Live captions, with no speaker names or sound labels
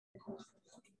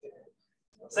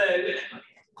So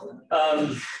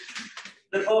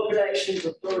the population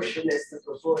proportion is the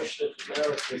proportion of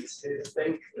Americans who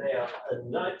think they are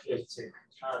unlikely to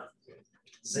have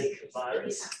Zika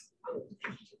virus.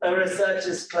 The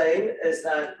researchers' claim is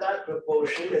that that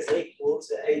proportion is equal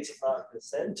to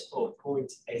 85% or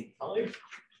 0.85.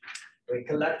 We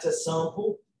collect a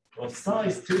sample of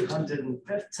size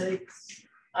 250.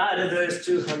 Out of those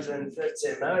 250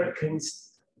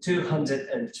 Americans,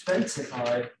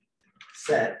 225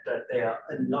 said that they are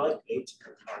unlikely to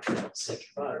contract Zika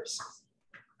virus.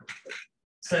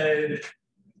 So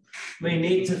we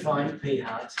need to find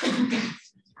p-hat.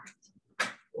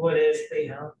 What is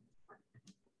p-hat?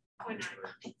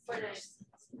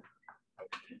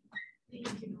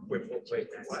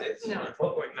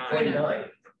 0.9.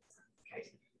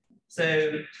 Okay.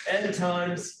 So n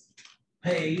times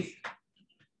p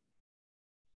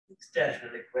is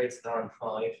definitely greater than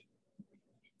 5.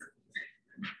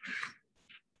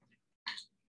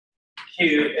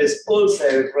 Q is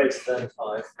also greater than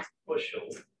 5, for sure.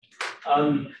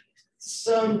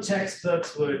 Some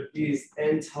textbooks would use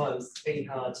n times p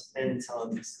hat, n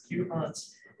times q hat.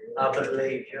 I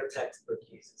believe your textbook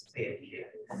uses p and q.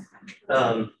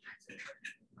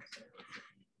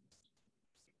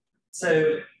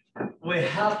 So we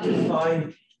have to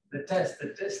find the test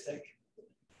statistic.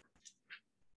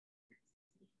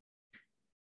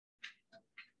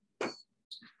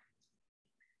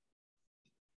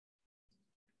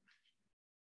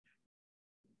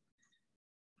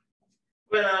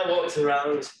 When I walked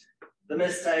around, the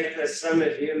mistake that some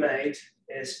of you made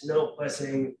is not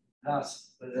putting that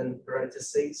within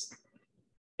parentheses.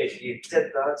 If you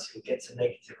did that, you get a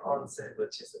negative answer,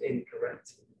 which is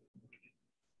incorrect.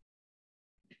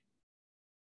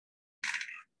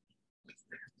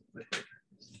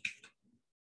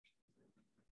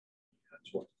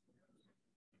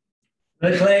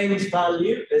 The claimed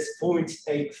value is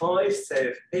 0.85, so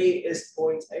if P is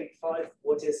 0.85,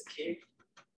 what is Q?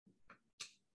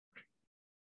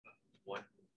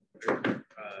 0.15.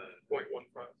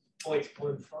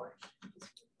 0.15.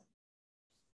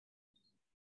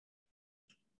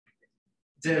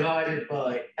 Divided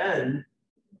by N,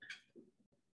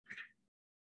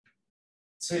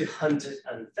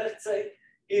 250.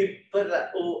 You put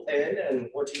that all in, and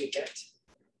what do you get?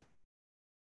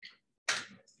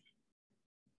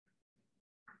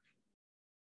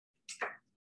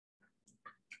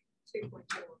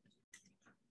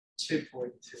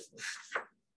 2.2.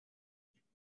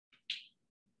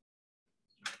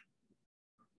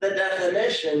 The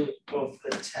definition of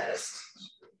the test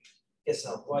is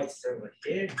I'll write it over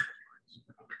here.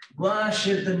 Where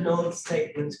should the null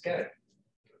statement go?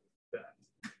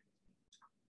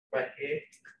 Right here.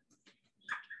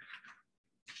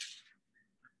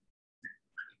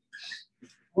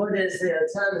 What is the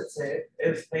alternative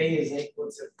if P is equal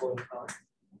to 0.5?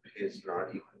 P is not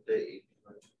equal to 8.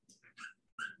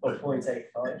 Or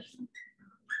 0.85.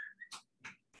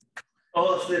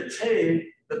 Of the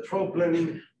two, the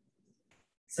problem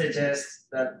suggests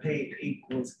that P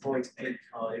equals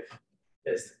 0.85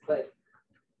 is the claim.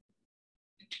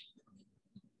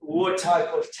 What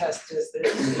type of test is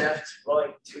this? Left,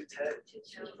 right, 210?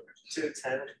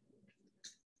 210.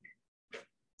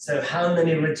 So how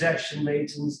many rejection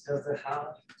regions does it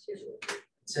have?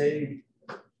 2.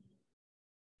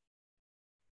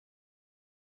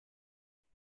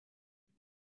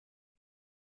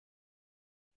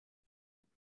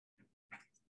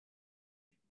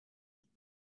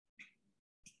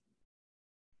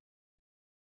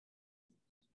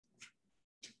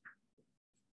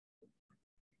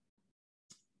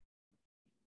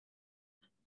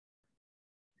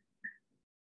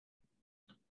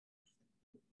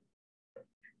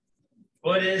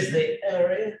 What is the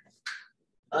area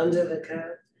under the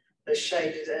curve, the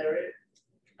shaded area?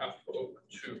 Alpha over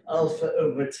 2. Alpha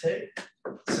over 2.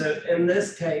 So in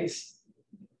this case,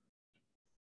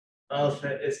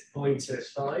 alpha is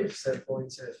 0.05, so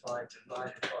 0.05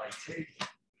 divided by 2,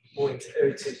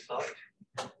 0.025.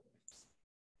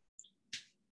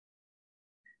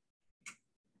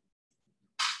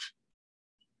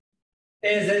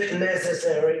 Is it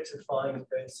necessary to find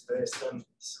those first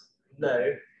numbers?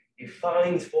 No. You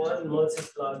find one,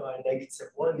 multiply by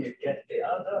 -1, you get the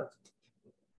other.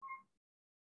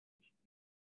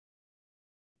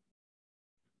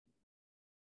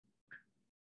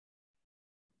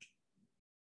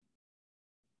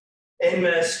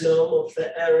 Inverse norm of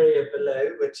the area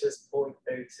below, which is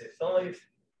 0.025,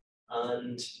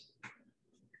 and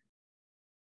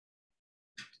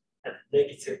at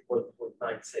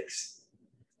 -1.96.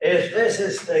 If this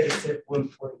is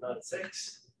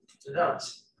 -1.96, that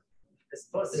is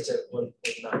positive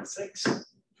 1.96.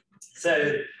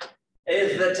 So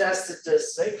if the test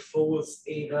statistic falls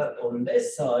either on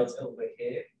this side over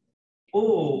here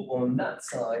or on that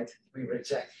side, we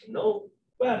reject the null.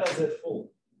 Where does it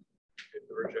fall? In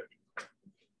the rejection.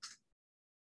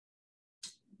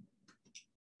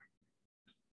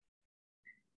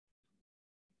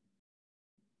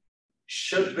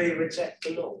 Should we reject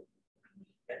the null?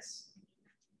 Yes.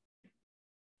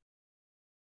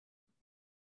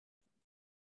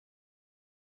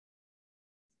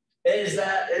 Is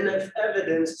there enough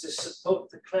evidence to support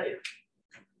the claim?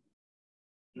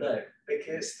 No,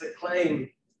 because the claim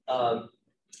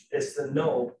is the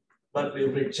null, but we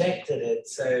rejected it,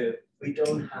 so we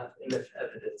don't have enough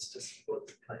evidence to support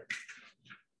the claim.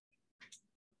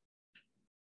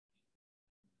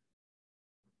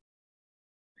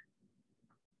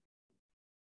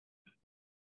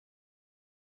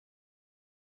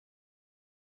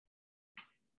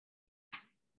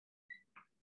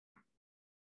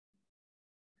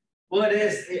 What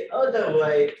is the other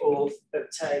way of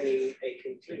obtaining a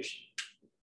conclusion?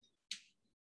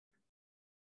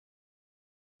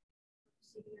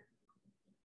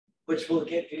 Which will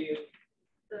give you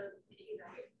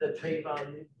the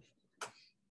p-value.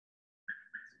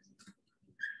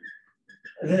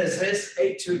 There's this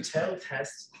a two-tailed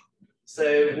test.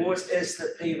 So what is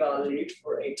the p-value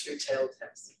for a two-tailed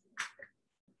test?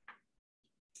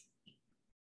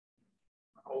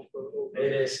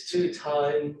 It is 2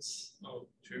 times. Oh,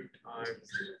 2 times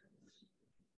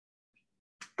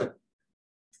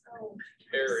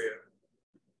area.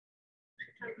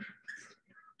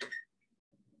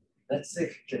 Let's see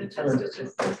if you can tell it.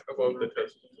 Above the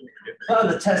test. Oh,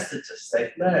 the test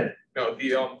statistic. No. No,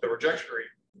 the rejection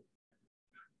rate.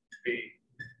 B.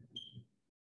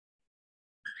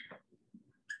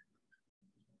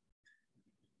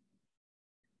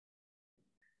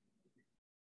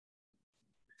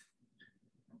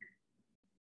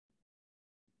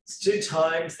 It's 2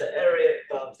 times the area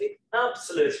above the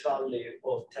absolute value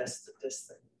of test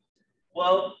statistic.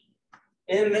 Well,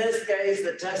 in this case,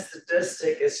 the test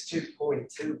statistic is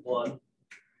 2.21.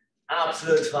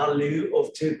 Absolute value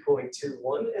of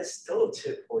 2.21 is still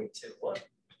 2.21.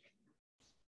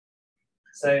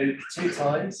 So 2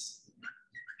 times.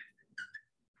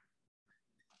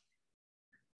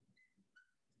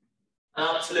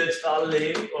 Absolute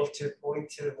value of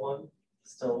 2.21,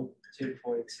 still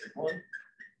 2.21.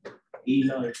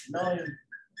 E99,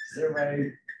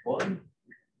 0, 1.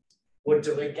 What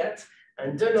do we get?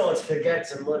 And do not forget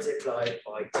to multiply it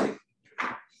by 2.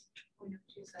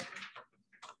 0.27.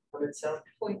 On itself.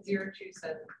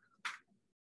 0.027.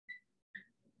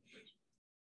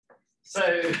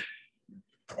 So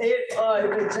if I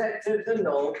rejected the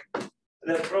null,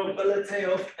 the probability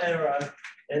of error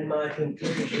in my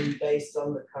conclusion based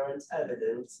on the current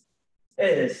evidence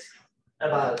is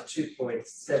about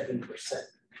 2.7%.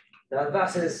 Now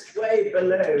that is way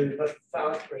below the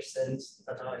 5%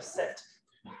 that I set.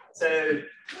 So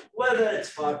whether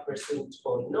it's 5%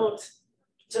 or not,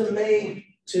 to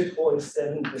me,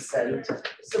 2.7%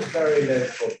 is a very low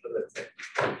probability.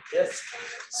 Yes,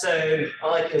 so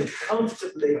I can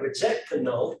comfortably reject the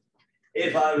null.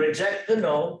 If I reject the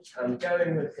null, I'm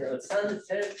going with the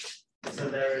alternative, so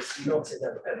there is not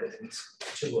enough evidence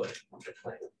to work on the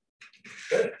claim.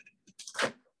 Good.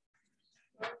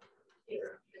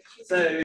 So